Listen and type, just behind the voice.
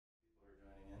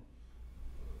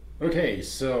Okay,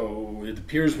 so it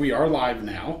appears we are live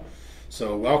now.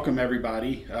 So welcome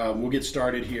everybody. We'll get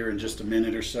started here in just a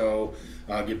minute or so.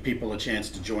 Give people a chance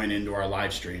to join into our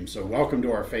live stream. So welcome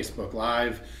to our Facebook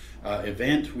Live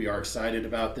event. We are excited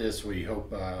about this. We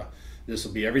hope this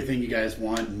will be everything you guys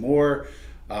want and more.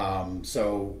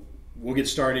 So we'll get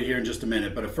started here in just a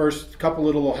minute. But first, a couple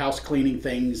little house cleaning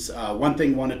things. One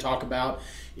thing I want to talk about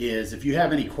is if you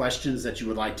have any questions that you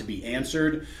would like to be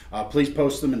answered, please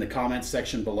post them in the comments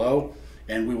section below,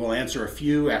 and we will answer a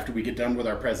few after we get done with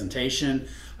our presentation.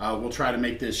 We'll try to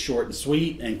make this short and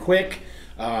sweet and quick,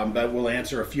 but we'll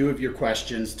answer a few of your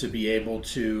questions to be able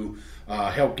to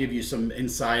help give you some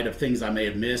insight of things I may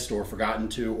have missed or forgotten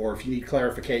to, or if you need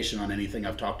clarification on anything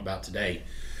I've talked about today.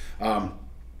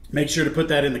 Make sure to put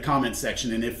that in the comments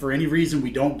section, and if for any reason we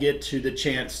don't get to the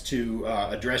chance to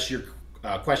address your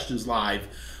questions live,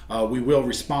 we will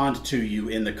respond to you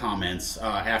in the comments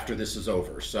after this is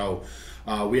over. So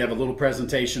we have a little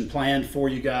presentation planned for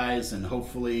you guys, and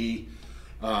hopefully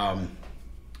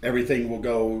everything will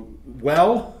go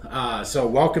well. So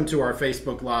welcome to our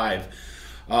Facebook Live.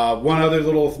 One other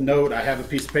little note, I have a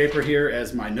piece of paper here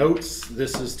as my notes.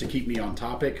 This is to keep me on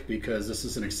topic because this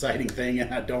is an exciting thing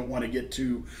and I don't want to get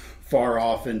too far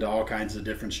off into all kinds of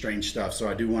different strange stuff. So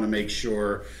I do want to make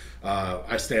sure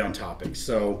I stay on topic.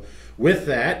 So with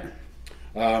that,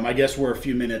 I guess we're a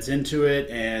few minutes into it,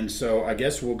 and so I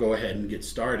guess we'll go ahead and get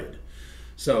started.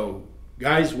 So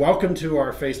guys, welcome to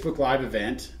our Facebook Live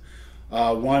event.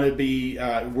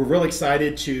 We're really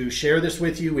excited to share this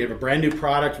with you. We have a brand new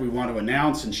product we want to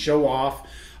announce and show off.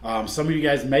 Some of you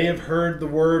guys may have heard the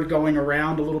word going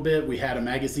around a little bit. We had a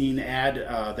magazine ad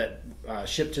that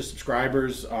shipped to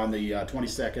subscribers on the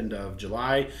 22nd of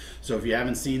July. So if you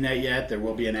haven't seen that yet, there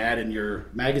will be an ad in your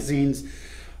magazines.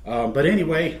 But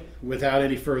anyway, without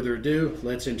any further ado,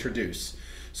 let's introduce.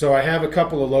 So I have a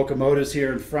couple of locomotives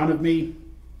here in front of me,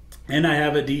 and I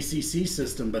have a DCC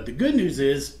system. But the good news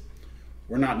is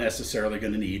we're not necessarily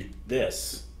going to need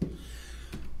this.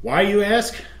 Why, you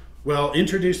ask? Well,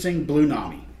 introducing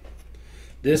Blunami.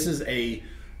 This is a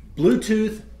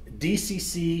Bluetooth,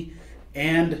 DCC,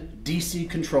 and DC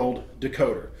controlled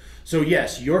decoder. So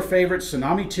yes, your favorite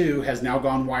Tsunami 2 has now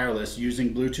gone wireless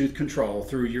using Bluetooth control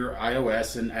through your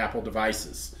iOS and Apple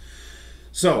devices.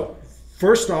 So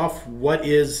first off, what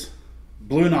is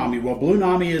Blunami? Well,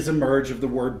 Blunami is a merge of the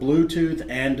word Bluetooth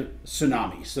and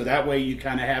Tsunami. So that way you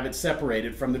kind of have it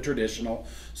separated from the traditional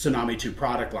Tsunami 2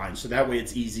 product line. So that way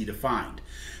it's easy to find.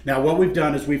 Now what we've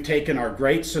done is we've taken our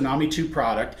great Tsunami 2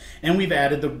 product and we've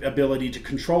added the ability to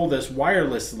control this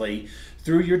wirelessly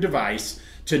through your device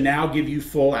to now give you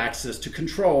full access to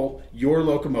control your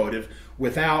locomotive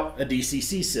without a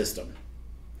DCC system.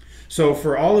 So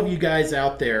for all of you guys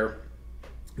out there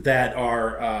that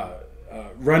are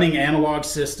running analog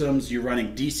systems, you're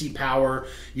running DC power,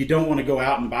 you don't want to go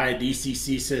out and buy a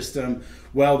DCC system,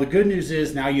 well, the good news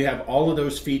is now you have all of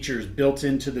those features built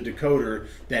into the decoder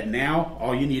that now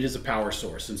all you need is a power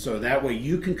source. And so that way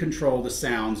you can control the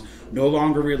sounds, no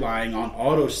longer relying on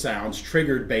auto sounds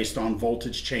triggered based on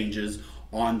voltage changes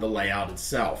on the layout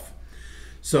itself.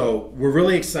 So we're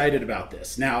really excited about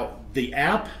this. Now, the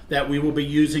app that we will be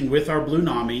using with our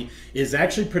Blunami is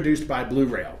actually produced by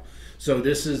Blu-rail. So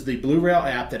this is the Blu-rail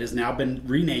app that has now been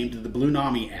renamed the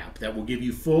Blunami App that will give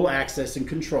you full access and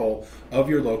control of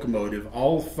your locomotive,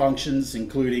 all functions,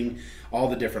 including all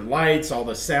the different lights, all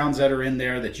the sounds that are in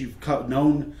there that you've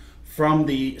known from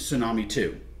the Tsunami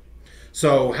 2.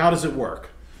 So how does it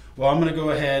work? Well, I'm going to go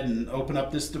ahead and open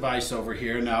up this device over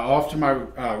here. Now off to my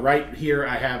right here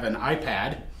I have an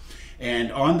iPad,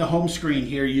 and on the home screen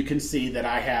here you can see that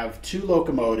I have two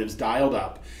locomotives dialed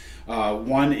up.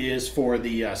 One is for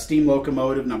the steam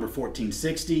locomotive number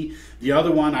 1460. The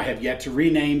other one I have yet to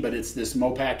rename, but it's this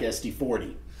Mopac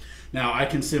SD40. Now I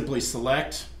can simply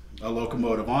select a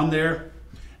locomotive on there,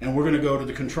 and we're going to go to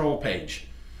the control page.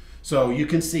 So you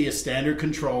can see a standard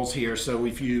controls here. So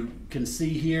if you can see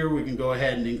here, we can go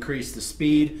ahead and increase the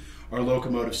speed. Our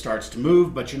locomotive starts to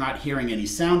move, but you're not hearing any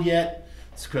sound yet.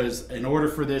 It's because in order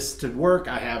for this to work,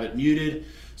 I have it muted.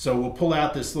 So we'll pull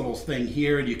out this little thing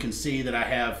here, and you can see that I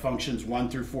have functions 1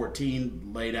 through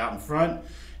 14 laid out in front,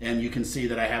 and you can see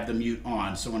that I have the mute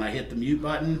on. So when I hit the mute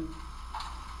button,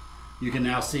 you can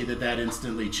now see that that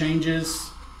instantly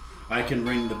changes. I can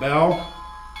ring the bell.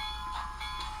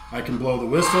 I can blow the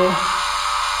whistle.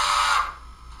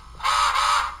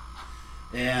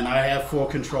 And I have full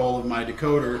control of my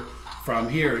decoder from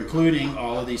here, including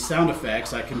all of these sound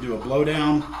effects. I can do a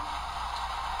blowdown.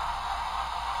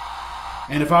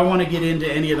 And if I want to get into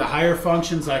any of the higher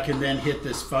functions, I can then hit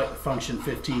this function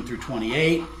 15 through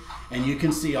 28, and you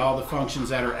can see all the functions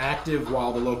that are active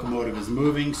while the locomotive is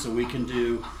moving. So we can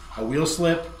do a wheel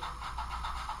slip.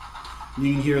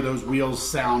 You can hear those wheels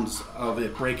sounds of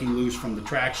it breaking loose from the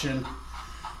traction,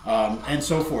 and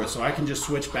so forth. So I can just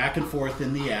switch back and forth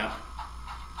in the app.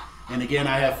 And again,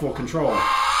 I have full control.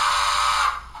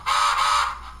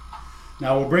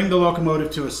 Now we'll bring the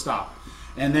locomotive to a stop.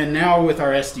 And then now with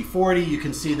our SD40, you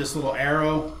can see this little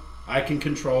arrow. I can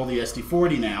control the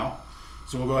SD40 now.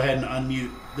 So we'll go ahead and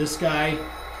unmute this guy.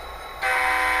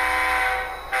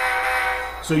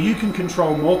 So you can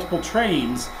control multiple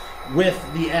trains with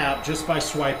the app just by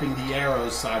swiping the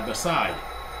arrows side by side.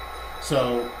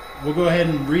 So we'll go ahead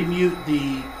and remute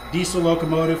the diesel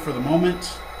locomotive for the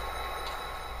moment.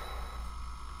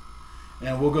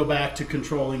 And we'll go back to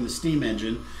controlling the steam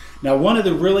engine. Now, one of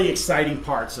the really exciting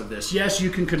parts of this, yes, you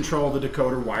can control the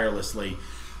decoder wirelessly,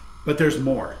 but there's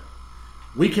more.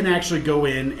 We can actually go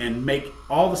in and make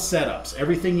all the setups,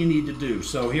 everything you need to do.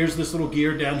 So here's this little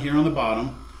gear down here on the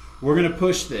bottom. We're going to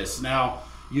push this. Now,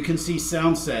 you can see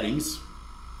sound settings.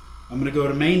 I'm going to go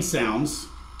to main sounds.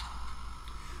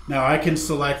 Now, I can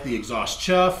select the exhaust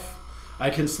chuff. I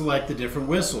can select the different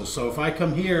whistles. So if I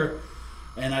come here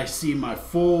and I see my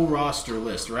full roster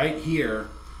list right here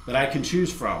that I can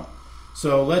choose from.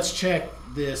 So let's check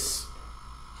this.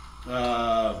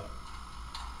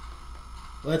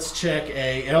 Let's check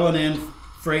a L&N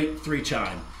Freight 3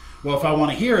 chime. Well, if I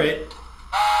want to hear it,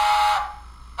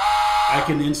 I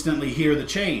can instantly hear the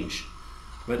change.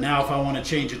 But now if I want to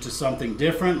change it to something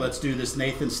different, let's do this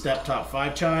Nathan Step Top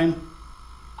 5 chime.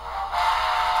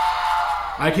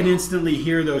 I can instantly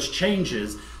hear those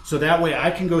changes, so that way I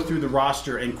can go through the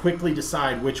roster and quickly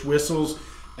decide which whistles,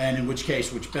 and in which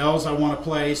case which bells I want to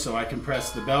play. So I can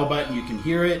press the bell button, you can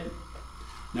hear it.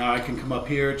 Now I can come up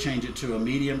here, change it to a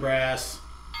medium brass.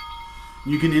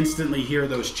 You can instantly hear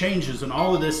those changes, and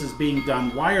all of this is being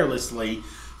done wirelessly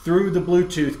through the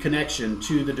Bluetooth connection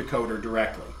to the decoder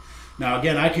directly. Now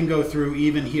again, I can go through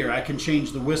even here, I can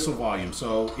change the whistle volume.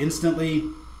 So instantly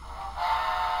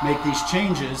make these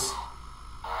changes.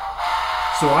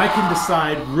 So I can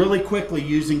decide really quickly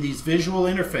using these visual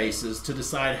interfaces to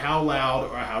decide how loud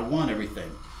or how I want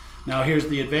everything. Now here's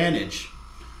the advantage.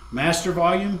 Master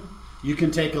volume, you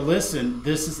can take a listen.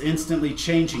 This is instantly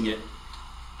changing it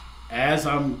as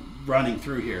I'm running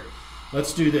through here.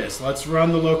 Let's do this. Let's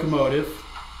run the locomotive.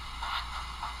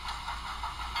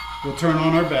 We'll turn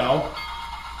on our bell.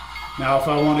 Now if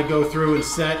I want to go through and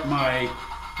set my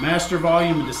master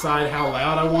volume and decide how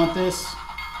loud I want this,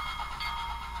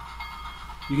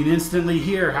 you can instantly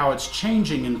hear how it's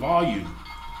changing in volume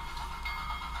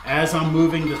as I'm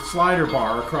moving the slider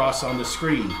bar across on the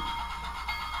screen.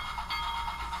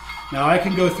 Now I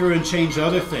can go through and change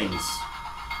other things.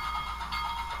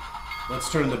 Let's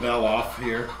turn the bell off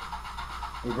here.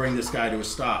 We'll bring this guy to a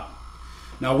stop.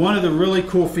 Now, one of the really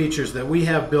cool features that we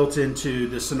have built into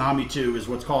the Tsunami 2 is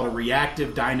what's called a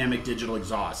reactive dynamic digital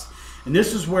exhaust. And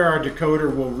this is where our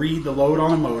decoder will read the load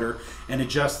on a motor and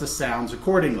adjust the sounds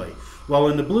accordingly. Well,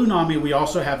 in the Blunami, we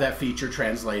also have that feature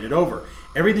translated over.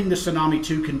 Everything the Tsunami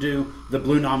 2 can do, the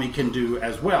Blunami can do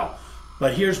as well.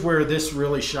 But here's where this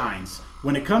really shines.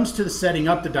 When it comes to setting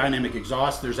up the dynamic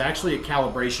exhaust, there's actually a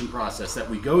calibration process that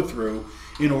we go through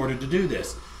in order to do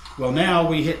this. Well, now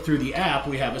we hit through the app,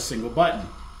 we have a single button.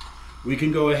 We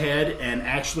can go ahead and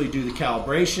actually do the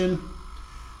calibration.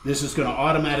 This is going to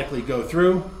automatically go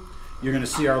through. You're going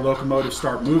to see our locomotive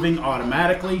start moving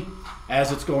automatically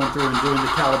as it's going through and doing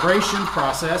the calibration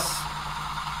process.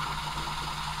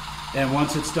 And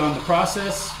once it's done the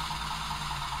process,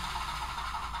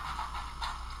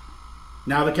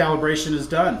 now the calibration is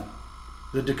done.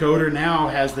 The decoder now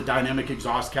has the dynamic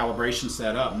exhaust calibration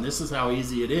set up, and this is how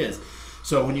easy it is.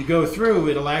 So when you go through,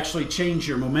 it'll actually change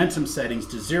your momentum settings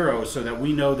to 0 so that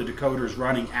we know the decoder is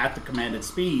running at the commanded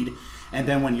speed, and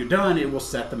then when you're done, it will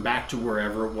set them back to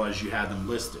wherever it was you had them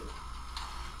listed.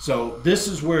 So this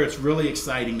is where it's really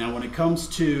exciting. Now when it comes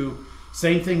to,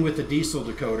 same thing with the diesel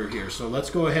decoder here. So let's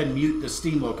go ahead and mute the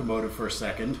steam locomotive for a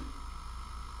second.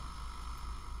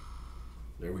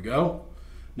 There we go.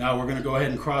 Now we're going to go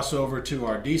ahead and cross over to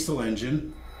our diesel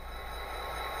engine.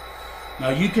 Now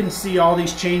you can see all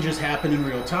these changes happen in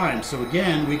real time. So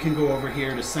again, we can go over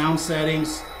here to sound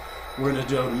settings. We're going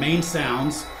to go to main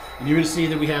sounds, and you're going to see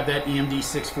that we have that EMD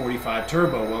 645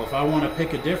 turbo. Well, if I want to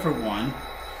pick a different one,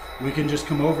 we can just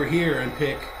come over here and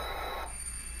pick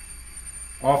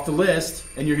off the list,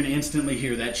 and you're going to instantly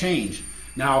hear that change.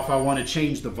 Now if I want to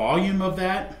change the volume of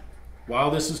that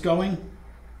while this is going,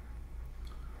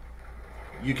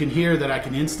 you can hear that I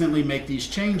can instantly make these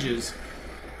changes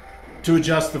to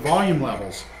adjust the volume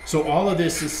levels. So all of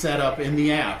this is set up in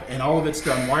the app, and all of it's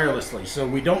done wirelessly. So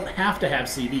we don't have to have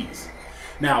CVs.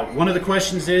 Now, one of the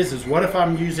questions is what if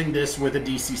I'm using this with a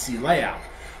DCC layout?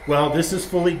 Well, this is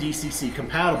fully DCC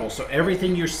compatible. So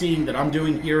everything you're seeing that I'm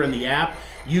doing here in the app,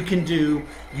 you can do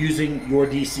using your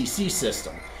DCC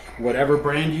system. Whatever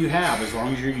brand you have, as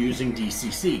long as you're using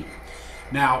DCC.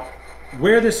 Now,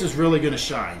 where this is really going to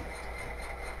shine,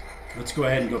 let's go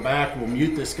ahead and go back. We'll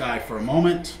mute this guy for a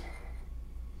moment.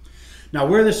 Now,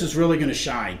 where this is really going to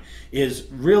shine is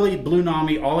really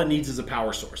Blunami, all it needs is a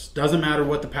power source. Doesn't matter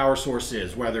what the power source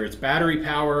is, whether it's battery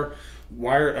power,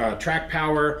 track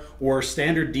power, or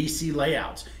standard DC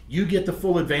layouts. You get the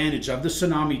full advantage of the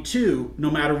Tsunami 2 no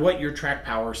matter what your track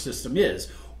power system is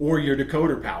or your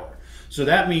decoder power. So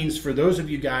that means for those of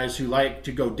you guys who like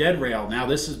to go dead rail, now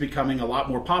this is becoming a lot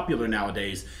more popular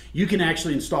nowadays, you can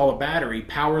actually install a battery,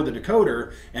 power the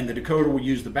decoder, and the decoder will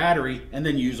use the battery and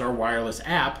then use our wireless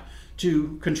app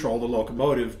to control the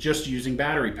locomotive just using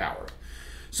battery power.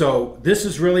 So this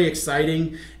is really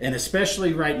exciting, and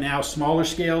especially right now, smaller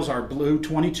scales, our Blue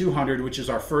 2200, which is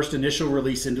our first initial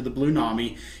release into the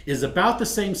Blunami, is about the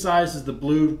same size as the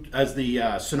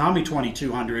Tsunami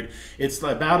 2200. It's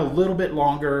about a little bit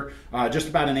longer, just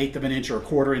about 1/8 of an inch or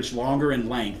 1/4 inch longer in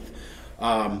length.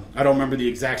 I don't remember the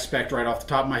exact spec right off the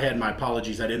top of my head. My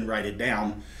apologies, I didn't write it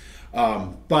down.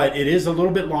 But it is a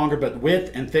little bit longer, but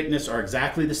width and thickness are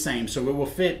exactly the same, so it will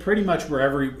fit pretty much where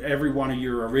every one of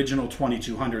your original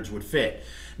 2200s would fit.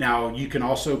 Now, you can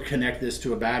also connect this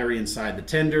to a battery inside the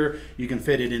tender. You can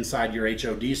fit it inside your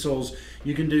HO diesels.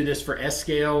 You can do this for S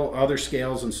scale, other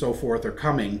scales, and so forth are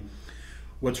coming.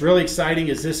 What's really exciting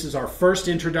is this is our first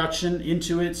introduction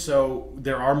into it, so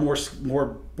there are more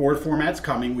board formats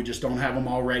coming. We just don't have them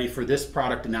all ready for this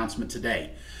product announcement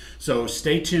today. So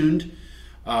stay tuned.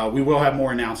 We will have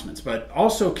more announcements, but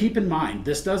also keep in mind,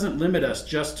 this doesn't limit us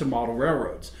just to model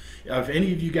railroads. If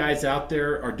any of you guys out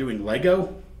there are doing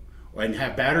Lego and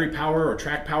have battery power or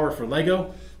track power for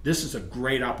Lego, this is a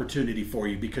great opportunity for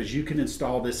you because you can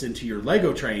install this into your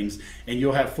Lego trains and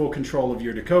you'll have full control of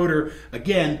your decoder,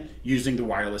 again, using the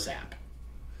wireless app.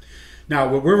 Now,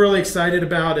 what we're really excited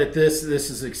about at this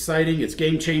is exciting, it's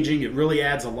game-changing, it really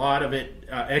adds a lot of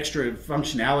extra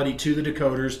functionality to the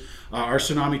decoders. Our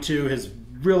Tsunami 2 has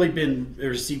really been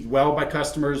received well by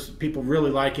customers. People really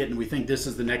like it, and we think this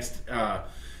is the next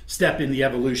step in the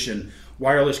evolution.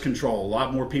 Wireless control. A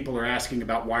lot more people are asking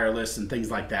about wireless and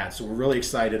things like that, so we're really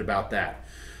excited about that.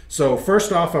 So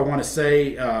first off, I want to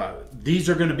say these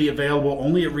are going to be available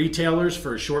only at retailers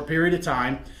for a short period of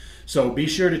time, so be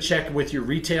sure to check with your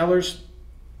retailers.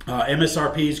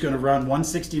 MSRP is going to run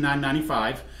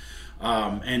 $169.95.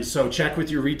 And so check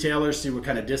with your retailers, see what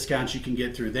kind of discounts you can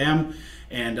get through them,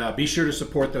 and be sure to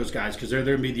support those guys because they're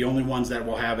going to be the only ones that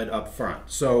will have it up front.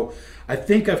 So I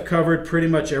think I've covered pretty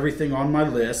much everything on my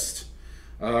list.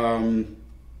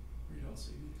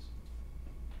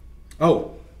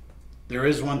 Oh, there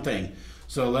is one thing.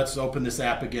 So let's open this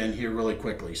app again here really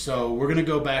quickly. So we're going to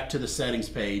go back to the settings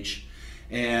page,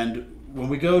 and when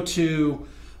we go to,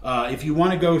 if you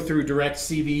want to go through direct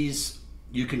CVs,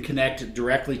 you can connect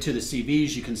directly to the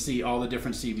CVs. You can see all the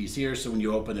different CVs here. So when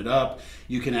you open it up,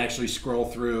 you can actually scroll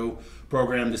through,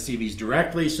 program the CVs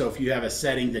directly. So if you have a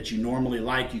setting that you normally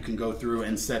like, you can go through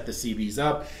and set the CVs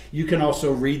up. You can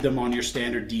also read them on your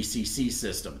standard DCC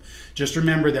system. Just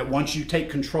remember that once you take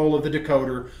control of the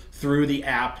decoder through the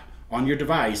app on your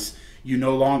device, you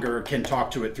no longer can talk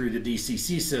to it through the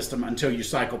DCC system until you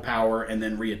cycle power and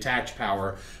then reattach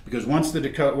power, because once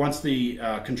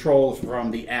the control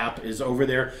from the app is over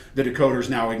there, the decoder is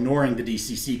now ignoring the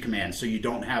DCC command, so you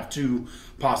don't have two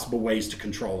possible ways to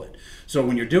control it. So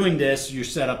when you're doing this, you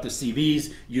set up the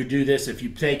CVs. You do this if you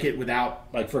take it without,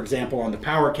 like for example on the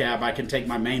power cab, I can take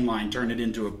my main line, turn it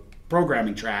into a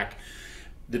programming track.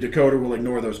 The decoder will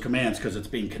ignore those commands because it's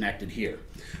being connected here.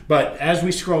 But as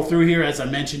we scroll through here, as I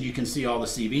mentioned, you can see all the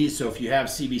CVs. So if you have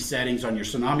CV settings on your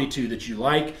Tsunami 2 that you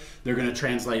like, they're going to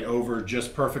translate over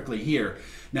just perfectly here.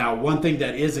 Now, one thing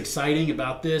that is exciting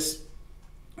about this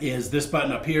is this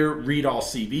button up here, read all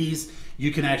CVs.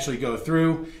 You can actually go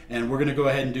through, and we're going to go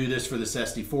ahead and do this for this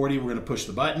SD40. We're going to push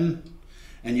the button,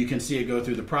 and you can see it go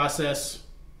through the process,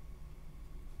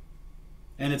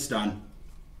 and it's done.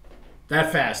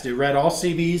 That fast. It read all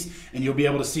CVs, and you'll be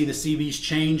able to see the CVs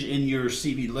change in your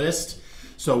CV list.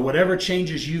 So whatever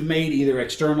changes you've made, either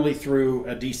externally through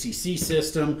a DCC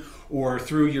system or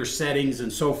through your settings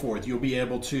and so forth, you'll be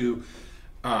able to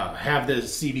have the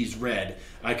CVs read.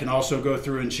 I can also go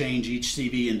through and change each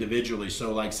CV individually.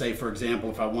 So like say, for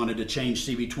example, if I wanted to change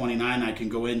CV29, I can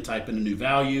go in, type in a new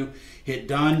value, hit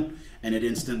done, and it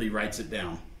instantly writes it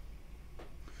down.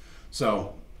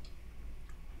 So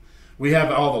We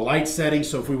have all the light settings,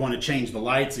 so if we want to change the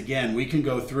lights, again, we can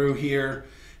go through here.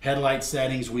 Headlight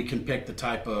settings, we can pick the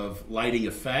type of lighting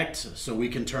effect, so we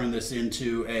can turn this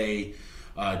into a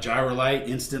gyro light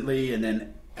instantly, and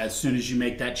then as soon as you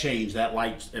make that change, that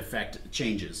light effect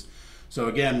changes. So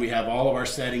again, we have all of our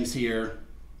settings here.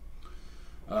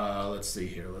 Let's see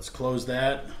here, let's close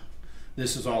that.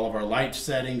 This is all of our light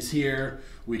settings here.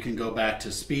 We can go back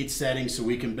to speed settings, so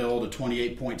we can build a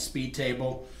 28-point speed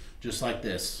table just like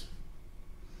this.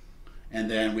 And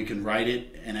then we can write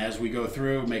it, and as we go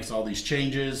through, it makes all these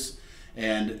changes,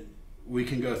 and we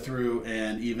can go through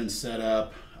and even set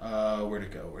up, where'd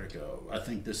it go? I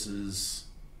think this is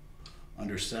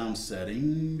under sound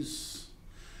settings.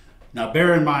 Now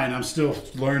bear in mind, I'm still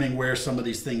learning where some of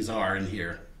these things are in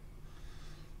here.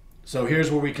 So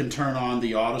here's where we can turn on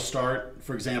the auto start.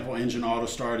 For example, engine auto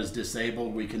start is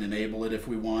disabled. We can enable it if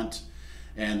we want.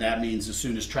 And that means as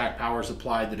soon as track power is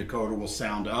applied, the decoder will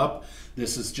sound up.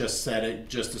 This is just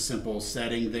just a simple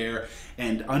setting there.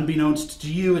 And unbeknownst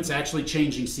to you, it's actually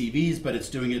changing CVs, but it's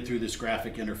doing it through this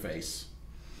graphic interface.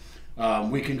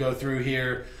 We can go through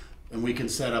here and we can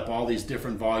set up all these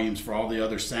different volumes for all the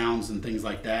other sounds and things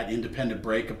like that. Independent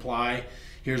brake apply.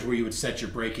 Here's where you would set your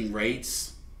braking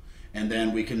rates. And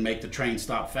then we can make the train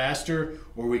stop faster,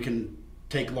 or we can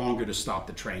take longer to stop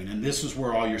the train. And this is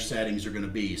where all your settings are going to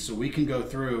be. So we can go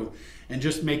through and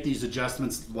just make these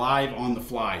adjustments live on the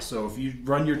fly. So if you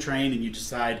run your train and you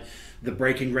decide the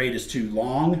braking rate is too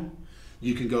long,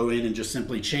 you can go in and just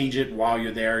simply change it while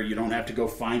you're there. You don't have to go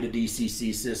find a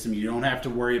DCC system. You don't have to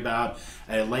worry about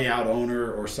a layout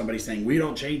owner or somebody saying, we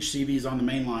don't change CVs on the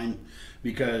main line,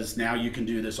 because now you can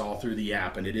do this all through the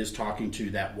app, and it is talking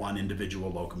to that one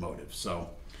individual locomotive.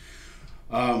 So,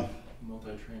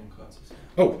 multi-train consistent.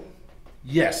 Oh,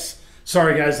 yes.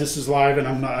 Sorry guys, this is live and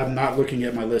I'm not looking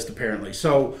at my list apparently.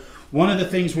 So one of the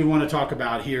things we want to talk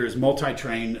about here is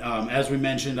multi-train. As we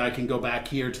mentioned, I can go back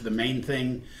here to the main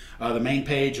thing, the main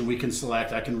page, and we can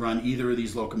select, I can run either of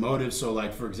these locomotives. So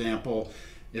like for example,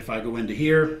 if I go into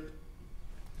here,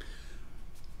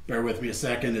 bear with me a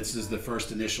second, this is the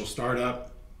first initial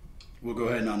startup. We'll go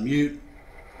ahead and unmute.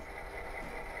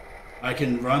 I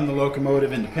can run the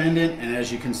locomotive independent, and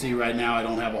as you can see right now, I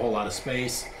don't have a whole lot of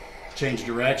space. Change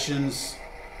directions,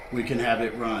 we can have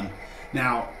it run.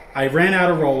 Now, I ran out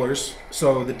of rollers,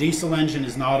 so the diesel engine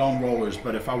is not on rollers,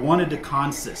 but if I wanted to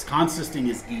consisting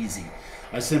is easy.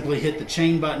 I simply hit the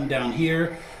chain button down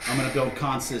here. I'm going to build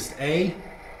consist A,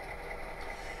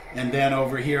 and then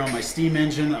over here on my steam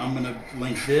engine, I'm going to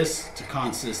link this to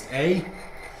consist A.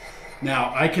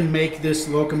 Now I can make this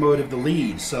locomotive the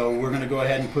lead, so we're going to go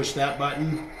ahead and push that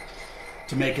button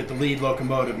to make it the lead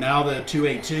locomotive. Now the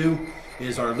 282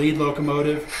 is our lead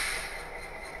locomotive.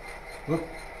 Whoop,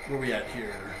 where are we at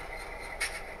here?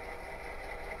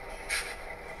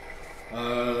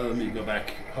 Let me go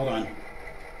back, hold on.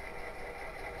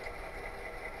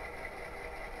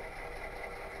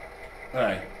 All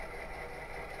right.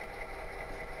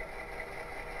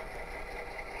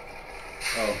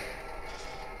 Oh.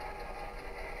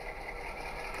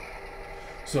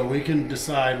 So we can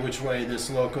decide which way this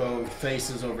loco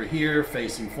faces over here,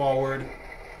 facing forward.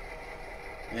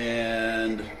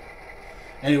 And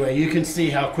anyway, you can see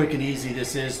how quick and easy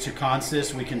this is to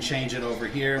consist. We can change it over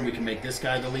here, and we can make this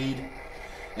guy the lead.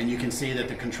 And you can see that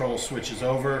the control switches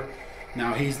over.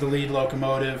 Now he's the lead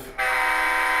locomotive,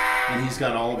 and he's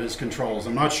got all of his controls.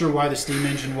 I'm not sure why the steam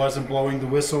engine wasn't blowing the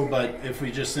whistle, but if we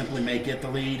just simply make it the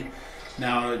lead,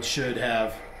 now it should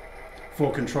have full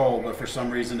control, but for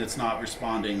some reason it's not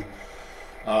responding.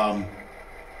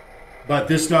 But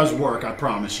this does work, I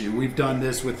promise you. We've done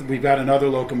this we've got another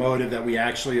locomotive that we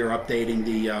actually are updating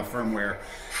the firmware,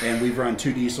 and we've run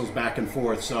 2 diesels back and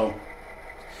forth. So,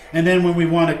 and then when we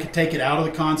want to take it out of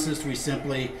the consist, we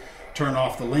simply turn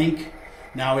off the link.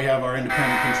 Now we have our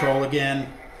independent control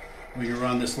again. We can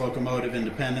run this locomotive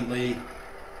independently,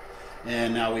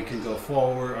 and now we can go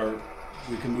forward, or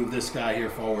we can move this guy here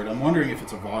forward. I'm wondering if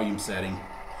it's a volume setting.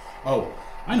 Oh,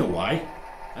 I know why.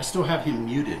 I still have him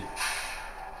muted.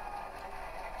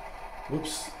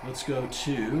 Whoops, let's go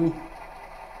to...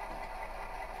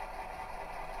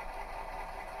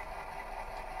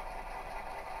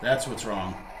 That's what's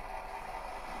wrong.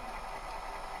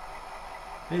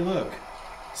 Hey look,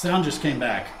 sound just came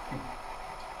back.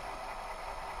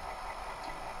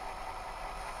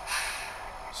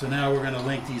 So now we're going to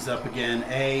link these up again.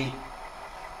 A,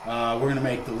 we're going to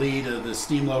make the lead of the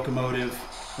steam locomotive.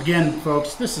 Again,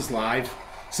 folks, this is live,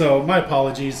 so my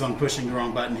apologies on pushing the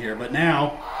wrong button here. But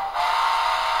now,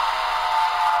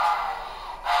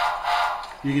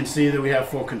 you can see that we have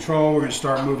full control. We're going to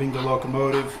start moving the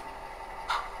locomotive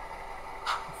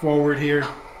forward here.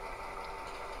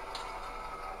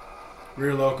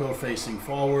 Rear loco facing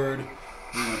forward.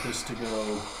 We want this to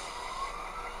go,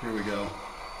 here we go.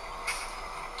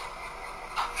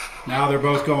 Now they're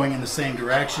both going in the same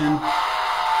direction.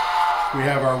 We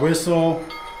have our whistle,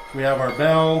 we have our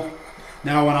bell.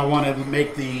 Now when I want to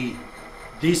make the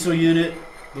diesel unit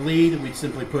the lead, we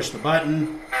simply push the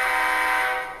button.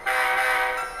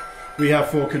 We have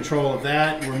full control of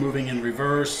that. We're moving in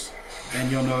reverse,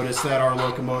 and you'll notice that our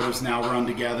locomotives now run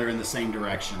together in the same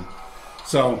direction.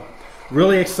 So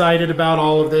really excited about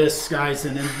all of this, guys.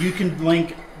 And then you can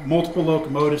link multiple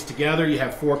locomotives together. You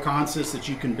have 4 consists that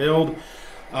you can build.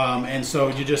 And so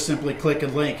you just simply click a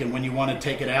link, and when you want to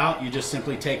take it out, you just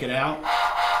simply take it out.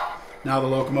 Now the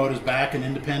locomotive's back and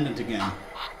independent again.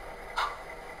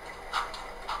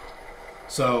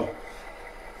 So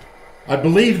I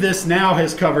believe this now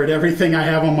has covered everything I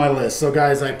have on my list. So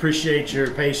guys, I appreciate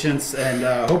your patience, and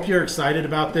hope you're excited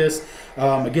about this.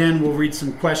 Again, we'll read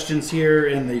some questions here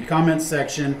in the comments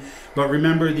section, but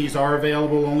remember, these are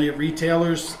available only at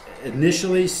retailers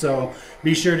initially, so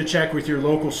be sure to check with your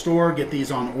local store, get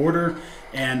these on order,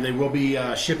 and they will be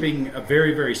shipping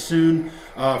very, very soon.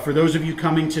 For those of you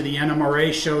coming to the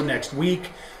NMRA show next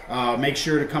week, make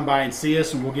sure to come by and see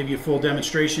us, and we'll give you a full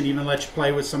demonstration, even let you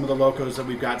play with some of the locos that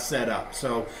we've got set up.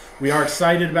 So we are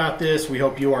excited about this. We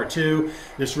hope you are too.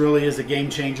 This really is a game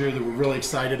changer that we're really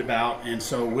excited about. And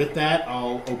so with that,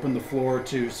 I'll open the floor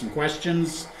to some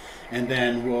questions, and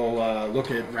then we'll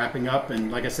look at wrapping up.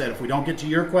 And like I said, if we don't get to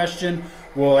your question,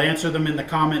 we'll answer them in the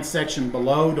comments section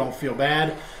below. Don't feel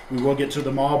bad. We will get to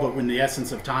them all, but in the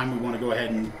essence of time, we want to go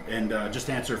ahead and just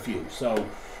answer a few. So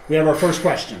we have our first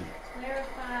question.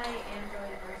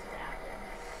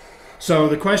 So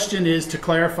the question is to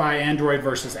clarify Android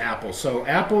versus Apple. So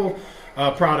Apple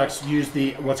products use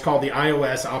what's called the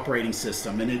iOS operating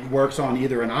system, and it works on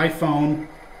either an iPhone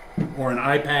or an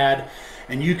iPad,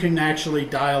 and you can actually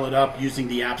dial it up using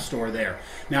the App Store there.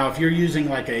 Now, if you're using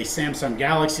like a Samsung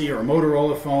Galaxy or a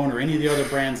Motorola phone or any of the other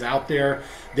brands out there,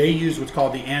 they use what's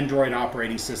called the Android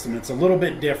operating system. It's a little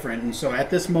bit different, and so at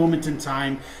this moment in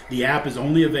time, the app is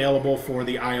only available for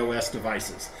the iOS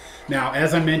devices. Now,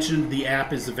 as I mentioned, the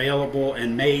app is available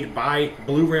and made by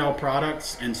Blue Rail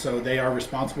Products, and so they are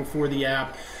responsible for the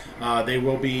app. They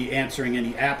will be answering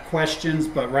any app questions,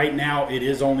 but right now it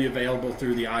is only available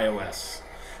through the iOS,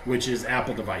 which is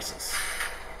Apple devices.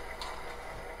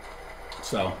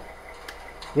 So,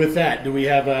 with that, do we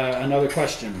have another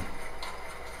question?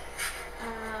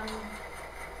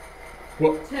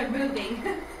 Well, they're moving.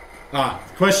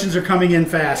 Questions are coming in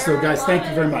fast, so guys, thank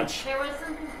you very much. There was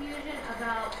some confusion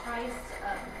about price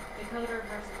of decoder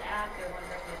versus app. They're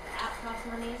wondering if the app costs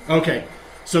money. Okay,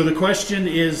 so the question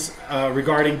is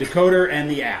regarding decoder and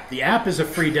the app. The app is a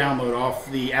free download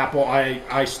off the Apple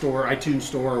iStore, iTunes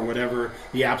Store, or whatever,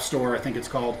 the App Store, I think it's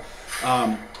called.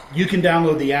 You can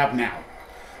download the app now.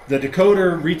 The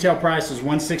decoder retail price is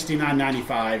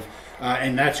 $169.95.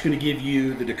 And that's going to give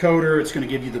you the decoder, it's going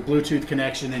to give you the Bluetooth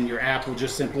connection, and your app will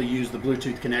just simply use the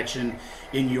Bluetooth connection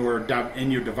in your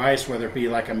device, whether it be,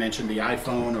 like I mentioned, the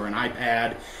iPhone or an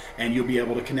iPad, and you'll be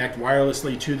able to connect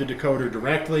wirelessly to the decoder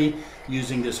directly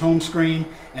using this home screen,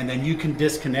 and then you can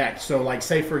disconnect. So like,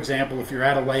 say for example, if you're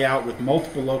at a layout with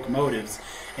multiple locomotives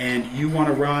and you want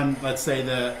to run, let's say,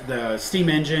 the steam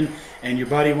engine, and your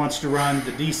buddy wants to run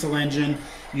the diesel engine,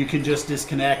 you can just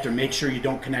disconnect or make sure you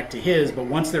don't connect to his, but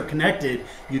once they're connected,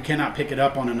 you cannot pick it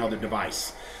up on another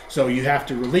device. So you have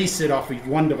to release it off of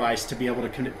one device to be able to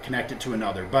connect it to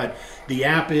another. But the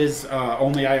app is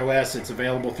only iOS, it's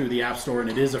available through the App Store, and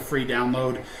it is a free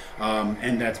download,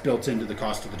 and that's built into the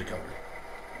cost of the decoder.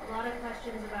 A lot of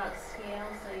questions about scale,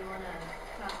 so you want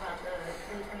to talk about the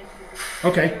Blue 22.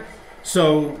 Okay,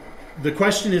 so the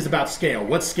question is about scale.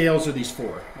 What scales are these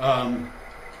for?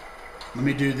 Let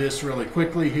me do this really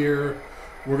quickly here.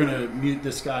 We're going to mute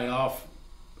this guy off,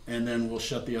 and then we'll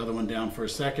shut the other one down for a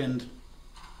second.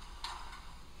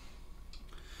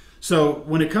 So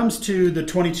when it comes to the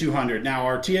 2200, now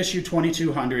our TSU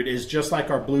 2200 is just like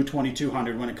our Blue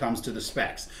 2200 when it comes to the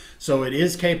specs. So it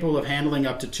is capable of handling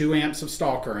up to 2 amps of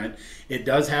stall current. It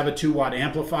does have a 2-watt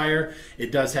amplifier.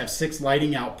 It does have 6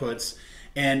 lighting outputs.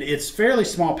 And it's fairly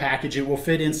small package. It will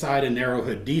fit inside a narrow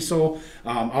hood diesel.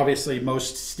 Obviously,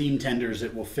 most steam tenders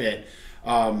it will fit.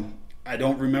 I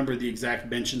don't remember the exact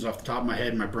dimensions off the top of my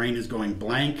head. My brain is going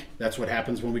blank. That's what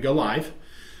happens when we go live.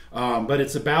 But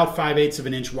it's about 5/8 of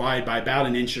an inch wide by about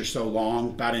an inch or so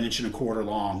long, about 1 1/4 inches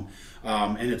long,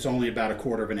 and it's only about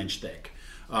 1/4 of an inch thick.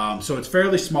 So it's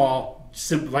fairly small.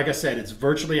 Like I said, it's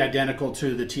virtually identical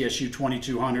to the TSU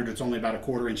 2200. It's only about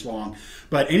 1/4 inch long.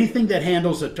 But anything that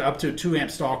handles up to 2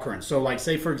 amp stall current. So like,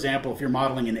 say for example, if you're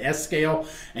modeling an S scale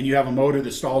and you have a motor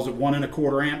that stalls at 1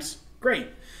 1/4 amps, great.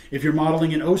 If you're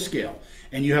modeling in O scale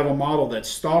and you have a model that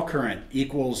stall current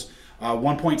equals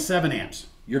 1.7 amps,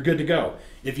 you're good to go.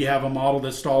 If you have a model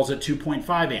that stalls at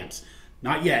 2.5 amps,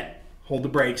 not yet, hold the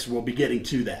brakes, we'll be getting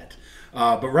to that.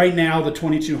 But right now the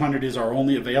 2200 is our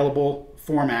only available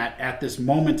format at this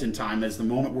moment in time, as the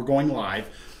moment we're going live.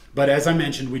 But as I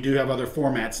mentioned, we do have other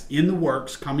formats in the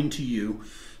works coming to you.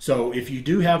 So if you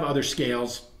do have other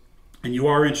scales and you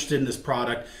are interested in this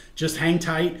product, just hang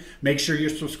tight. Make sure you're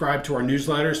subscribed to our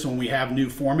newsletter, so when we have new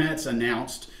formats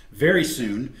announced very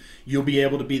soon, you'll be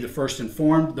able to be the first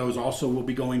informed. Those also will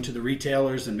be going to the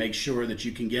retailers and make sure that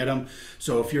you can get them.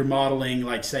 So if you're modeling,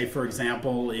 like say for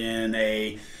example, in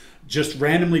a just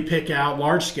randomly pick out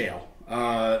large scale,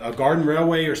 a garden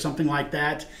railway or something like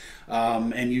that,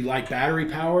 and you like battery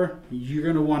power, you're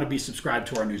going to want to be subscribed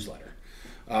to our newsletter.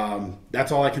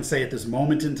 That's all I can say at this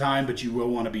moment in time, but you will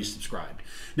want to be subscribed.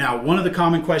 Now, one of the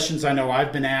common questions I know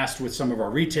I've been asked with some of our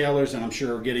retailers, and I'm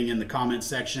sure we're getting in the comment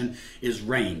section, is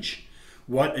range.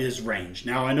 What is range?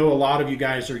 Now, I know a lot of you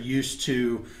guys are used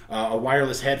to a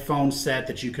wireless headphone set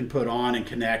that you can put on and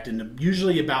connect, and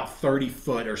usually about 30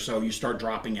 foot or so you start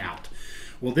dropping out.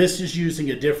 Well, this is using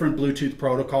a different Bluetooth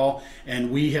protocol, and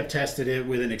we have tested it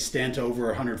with an extent over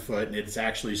 100 foot, and it's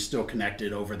actually still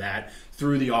connected over that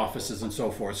through the offices and so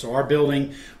forth. So our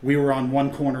building, we were on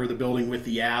one corner of the building with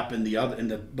the app, and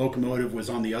the locomotive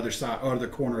was on the other side, or the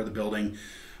corner of the building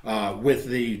with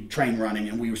the train running,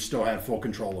 and we still had full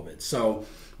control of it. So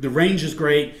the range is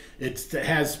great. It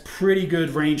has pretty good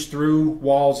range through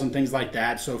walls and things like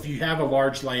that. So if you have a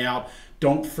large layout,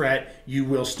 don't fret, you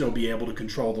will still be able to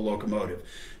control the locomotive.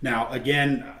 Now,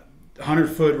 again,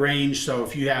 100-foot range, so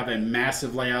if you have a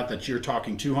massive layout that you're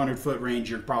talking 200-foot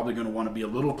range, you're probably going to want to be a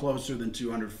little closer than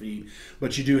 200 feet,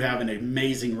 but you do have an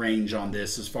amazing range on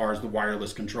this as far as the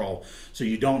wireless control, so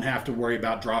you don't have to worry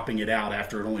about dropping it out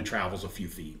after it only travels a few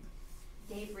feet.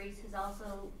 Dave Reese has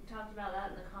also talked about that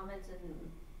in the comments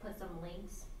and put some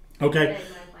links. Okay. That you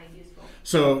might find useful.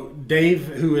 So Dave,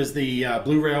 who is the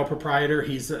Blue Rail proprietor,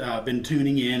 he's been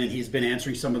tuning in, and he's been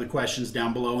answering some of the questions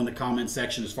down below in the comment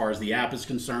section as far as the app is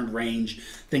concerned, range,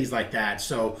 things like that.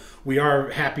 So we are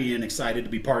happy and excited to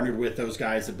be partnered with those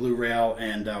guys at Blue Rail,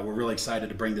 and we're really excited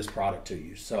to bring this product to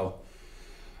you. So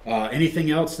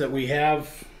anything else that we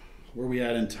have? Where are we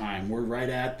at in time? We're right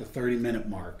at the 30-minute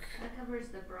mark. That covers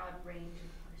the broad range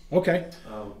of questions. Okay.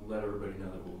 I'll let everybody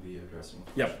know that we'll be addressing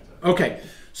questions. Yep. Okay.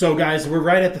 So guys, we're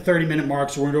right at the 30-minute mark,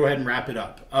 so we're going to go ahead and wrap it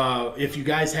up. If you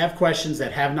guys have questions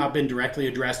that have not been directly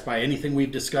addressed by anything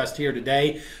we've discussed here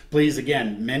today, please,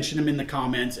 again, mention them in the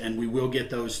comments, and we will get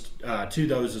those to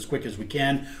those as quick as we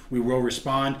can. We will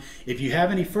respond. If you have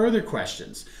any further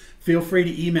questions, feel free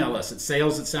to email us at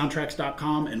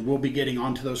sales@soundtraxx.com, and we'll be getting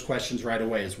onto those questions right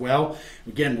away as well.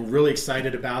 Again, we're really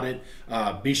excited about it.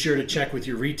 Be sure to check with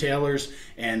your retailers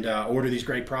and order these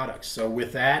great products. So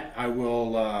with that, I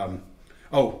will...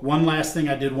 one last thing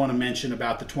I did want to mention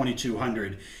about the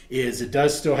 2200 is it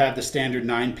does still have the standard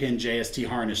 9-pin JST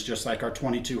harness, just like our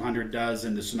 2200 does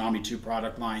in the Tsunami 2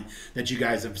 product line that you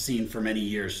guys have seen for many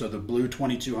years. So the blue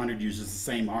 2200 uses the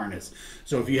same harness.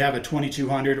 So if you have a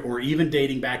 2200 or even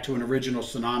dating back to an original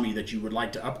Tsunami that you would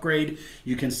like to upgrade,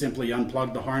 you can simply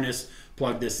unplug the harness,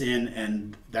 plug this in,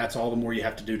 and that's all the more you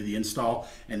have to do to the install,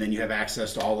 and then you have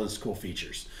access to all those cool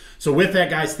features. So with that,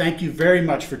 guys, thank you very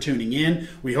much for tuning in.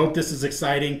 We hope this is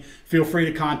exciting. Feel free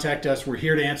to contact us. We're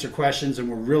here to answer questions, and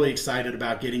we're really excited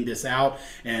about getting this out,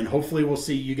 and hopefully we'll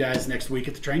see you guys next week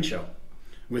at the train show.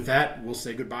 With that, we'll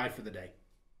say goodbye for the day.